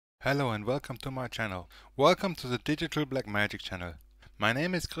Hello and welcome to my channel. Welcome to the DigitalBlackmagic channel. My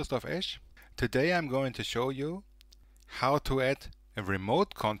name is Christoph Esch. Today I'm going to show you how to add a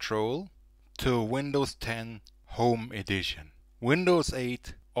remote control to Windows 10 Home Edition. Windows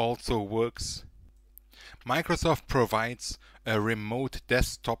 8 also works. Microsoft provides a remote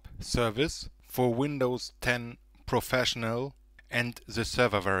desktop service for Windows 10 Professional and the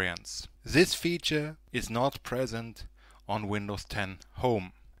server variants. This feature is not present on Windows 10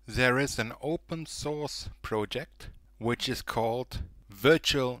 Home. There is an open source project which is called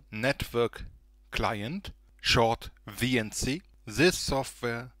Virtual Network Client, short VNC. This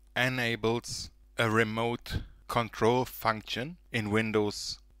software enables a remote control function in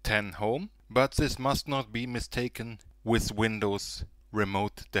Windows 10 Home, but this must not be mistaken with Windows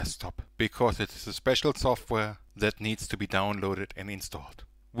Remote Desktop because it is a special software that needs to be downloaded and installed.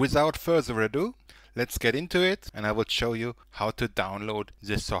 Without further ado, let's get into it and I will show you how to download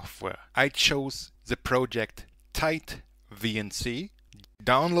the software. I chose the project TightVNC.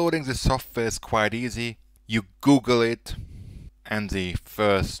 Downloading the software is quite easy. You Google it and the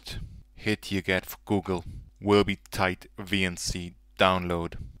first hit you get for Google will be TightVNC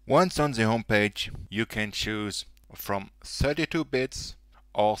download. Once on the homepage, you can choose from 32 bits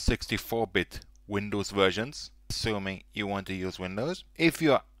or 64-bit Windows versions, assuming you want to use Windows. If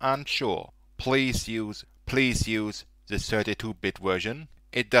you are unsure, please use the 32-bit version.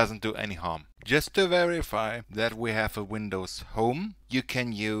 It doesn't do any harm. Just to verify that we have a Windows Home, you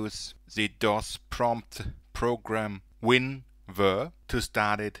can use the DOS prompt program WinVer. To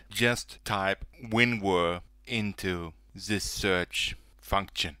start it, just type WinVer into this search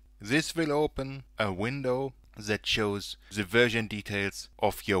function. This will open a window that shows the version details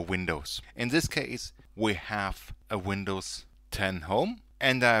of your Windows. In this case, we have a Windows 10 Home,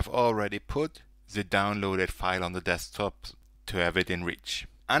 and I've already put the downloaded file on the desktop to have it in reach.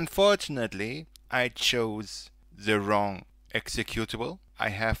 Unfortunately, I chose the wrong executable. I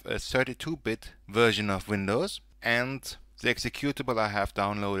have a 32-bit version of Windows and the executable I have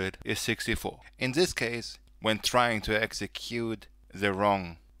downloaded is 64. In this case, when trying to execute the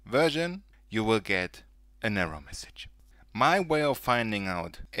wrong version, you will get an error message. My way of finding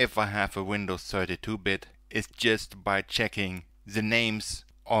out if I have a Windows 32-bit is just by checking the names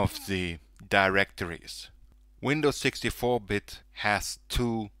of the directories. Windows 64-bit has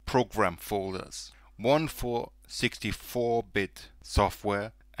two program folders, one for 64-bit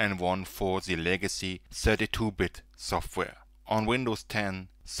software and one for the legacy 32-bit software. On Windows 10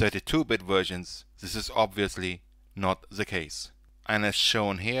 32-bit versions, this is obviously not the case. And as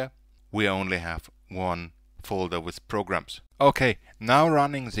shown here, we only have one folder with programs. Okay, now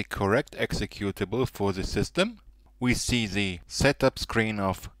running the correct executable for the system, we see the setup screen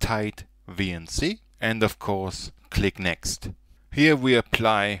of TightVNC and of course click Next. Here we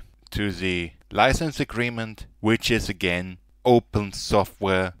apply to the license agreement, which is again open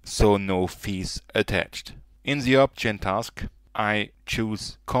software, so no fees attached. In the option task, I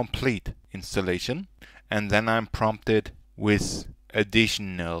choose Complete Installation and then I'm prompted with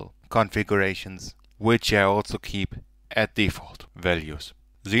additional configurations, which I also keep at default values.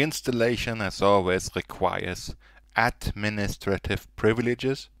 The installation, as always, requires administrative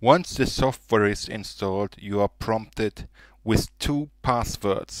privileges. Once the software is installed, you are prompted with two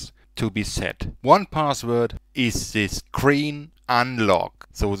passwords to be set. One password is the screen unlock.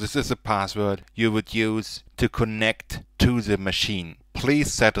 So this is a password you would use to connect to the machine.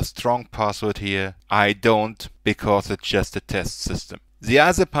 Please set a strong password here. I don't, because it's just a test system. The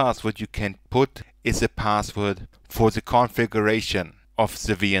other password you can put is a password for the configuration of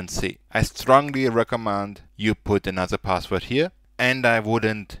the VNC. I strongly recommend you put another password here, and I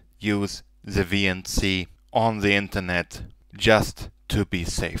wouldn't use the VNC on the internet just to be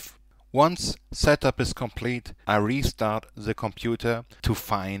safe. Once setup is complete, I restart the computer to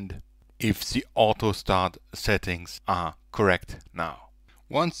find if the auto start settings are correct now.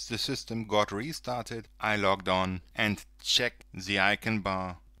 Once the system got restarted, I logged on and checked the icon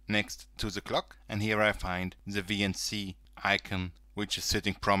bar next to the clock, and here I find the VNC icon, which is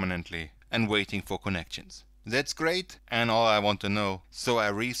sitting prominently and waiting for connections. That's great and all I want to know, so I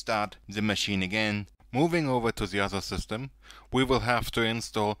restart the machine again. Moving over to the other system, we will have to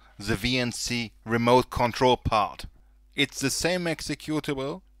install the VNC remote control part. It's the same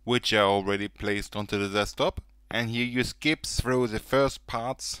executable which I already placed onto the desktop, and here you skip through the first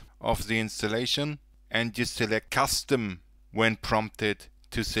parts of the installation and you select Custom when prompted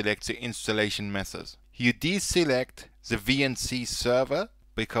to select the installation method. You deselect the VNC server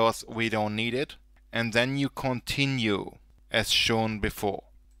because we don't need it, and then you continue as shown before.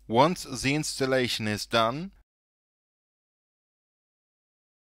 Once the installation is done,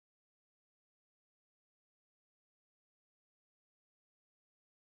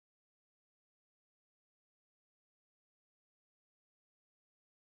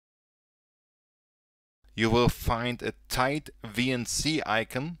 you will find a TightVNC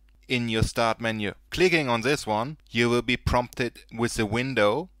icon in your start menu. Clicking on this one, you will be prompted with a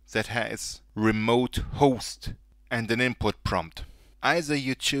window that has remote host and an input prompt. Either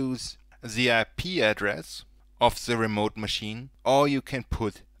you choose the IP address of the remote machine, or you can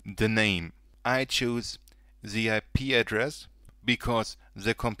put the name. I choose the IP address because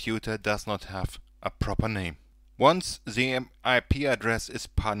the computer does not have a proper name. Once the IP address is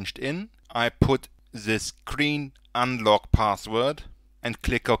punched in, I put the screen unlock password and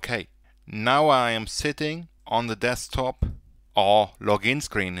click OK. Now I am sitting on the desktop, or login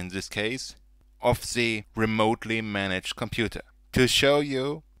screen in this case, of the remotely managed computer. To show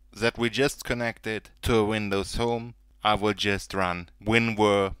you that we just connected to a Windows Home, I will just run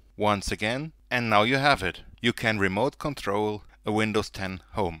WinWare once again, and now you have it. You can remote control a Windows 10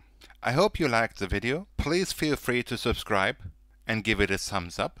 Home. I hope you liked the video. Please feel free to subscribe and give it a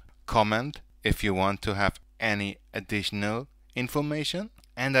thumbs up. Comment if you want to have any additional information,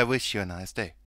 and I wish you a nice day.